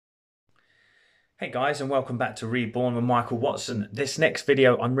Hey guys, and welcome back to Reborn with Michael Watson. This next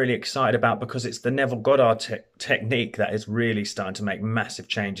video I'm really excited about because it's the Neville Goddard technique that is really starting to make massive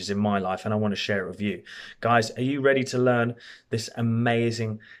changes in my life, and I want to share it with you. Guys, are you ready to learn this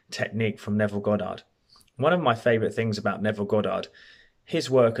amazing technique from Neville Goddard? One of my favorite things about Neville Goddard, his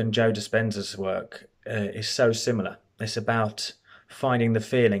work and Joe Dispenza's work is so similar. It's about finding the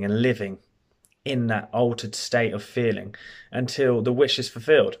feeling and living in that altered state of feeling until the wish is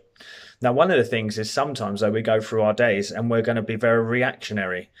fulfilled. Now, one of the things is sometimes though we go through our days and we're going to be very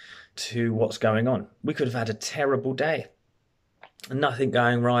reactionary to what's going on. We could have had a terrible day, nothing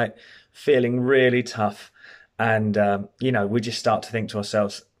going right, feeling really tough. And, we just start to think to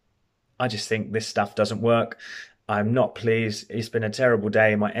ourselves, I just think this stuff doesn't work. I'm not pleased. It's been a terrible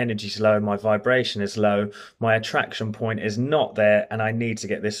day. My energy's low. My vibration is low. My attraction point is not there. And I need to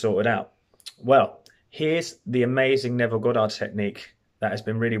get this sorted out. Well, here's the amazing Neville Goddard technique that has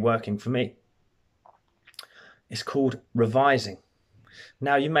been really working for me. It's called revising.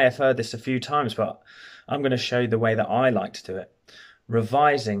 Now, you may have heard this a few times, but I'm going to show you the way that I like to do it.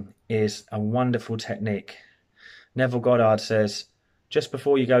 Revising is a wonderful technique. Neville Goddard says, just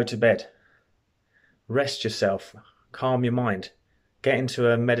before you go to bed, rest yourself, calm your mind, get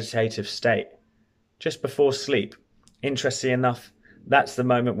into a meditative state. Just before sleep, interestingly enough, that's the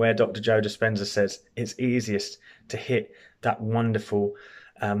moment where Dr. Joe Dispenza says it's easiest to hit that wonderful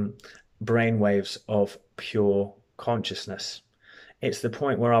brainwaves of pure consciousness. It's the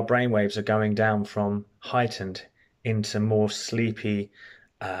point where our brainwaves are going down from heightened into more sleepy,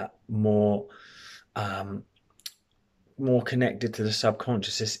 more connected to the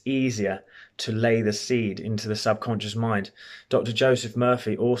subconscious. It's easier to lay the seed into the subconscious mind. Dr. Joseph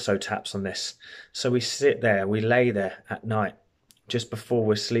Murphy also taps on this. So we sit there, we lay there at night. Just before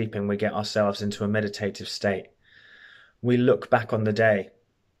we're sleeping, we get ourselves into a meditative state. We look back on the day,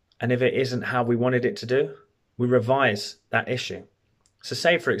 and if it isn't how we wanted it to do, we revise that issue. So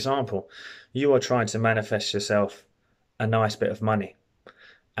say, for example, you are trying to manifest yourself a nice bit of money,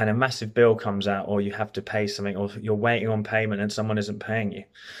 and a massive bill comes out, or you have to pay something, or you're waiting on payment and someone isn't paying you.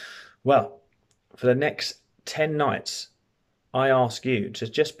 Well, for the next 10 nights, I ask you to,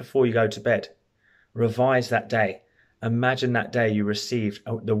 just before you go to bed, revise that day. Imagine that day you received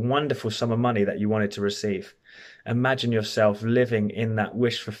the wonderful sum of money that you wanted to receive. Imagine yourself living in that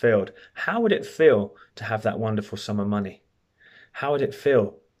wish fulfilled. How would it feel to have that wonderful sum of money? How would it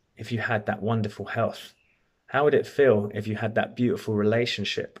feel if you had that wonderful health? How would it feel if you had that beautiful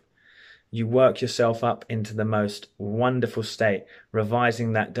relationship? You work yourself up into the most wonderful state,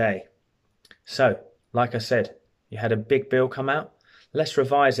 revising that day. So, like I said, you had a big bill come out. Let's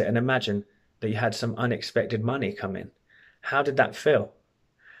revise it and imagine that you had some unexpected money come in. How did that feel?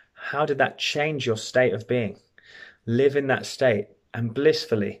 How did that change your state of being? Live in that state and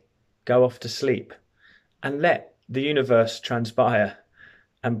blissfully go off to sleep and let the universe transpire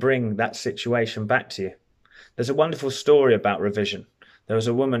and bring that situation back to you. There's a wonderful story about revision. There was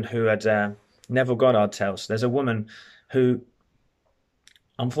a woman who had, Neville Goddard tells, there's a woman who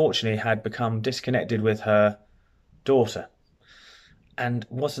unfortunately had become disconnected with her daughter and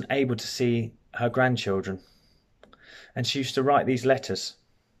wasn't able to see her grandchildren. And she used to write these letters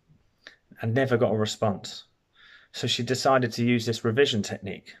and never got a response. So she decided to use this revision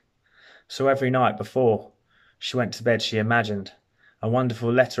technique. So every night before she went to bed, she imagined a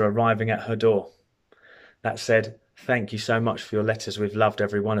wonderful letter arriving at her door that said, "Thank you so much for your letters. We've loved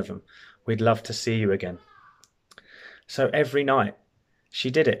every one of them. We'd love to see you again." So every night she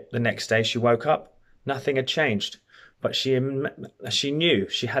did it. The next day she woke up, nothing had changed. But she knew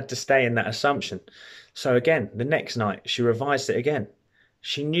she had to stay in that assumption. So again, the next night, she revised it again.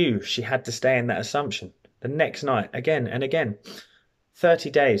 She knew she had to stay in that assumption. The next night, again and again. 30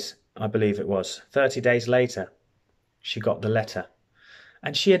 days, I believe it was. 30 days later, she got the letter.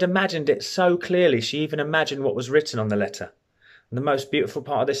 And she had imagined it so clearly. She even imagined what was written on the letter. And the most beautiful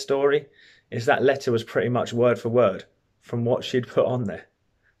part of this story is that letter was pretty much word for word from what she'd put on there.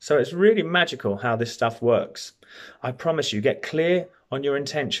 So it's really magical how this stuff works. I promise you, get clear on your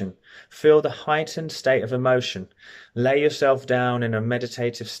intention. Feel the heightened state of emotion. Lay yourself down in a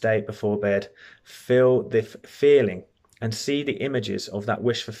meditative state before bed. Feel the feeling and see the images of that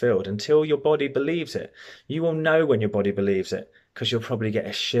wish fulfilled until your body believes it. You will know when your body believes it because you'll probably get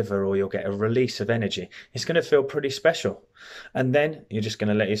a shiver or you'll get a release of energy. It's going to feel pretty special. And then you're just going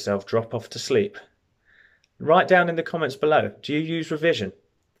to let yourself drop off to sleep. Write down in the comments below, do you use revision?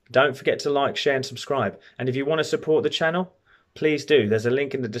 Don't forget to like, share and subscribe. And if you want to support the channel, please do. There's a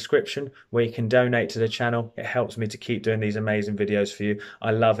link in the description where you can donate to the channel. It helps me to keep doing these amazing videos for you.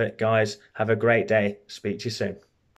 I love it, guys. Have a great day. Speak to you soon.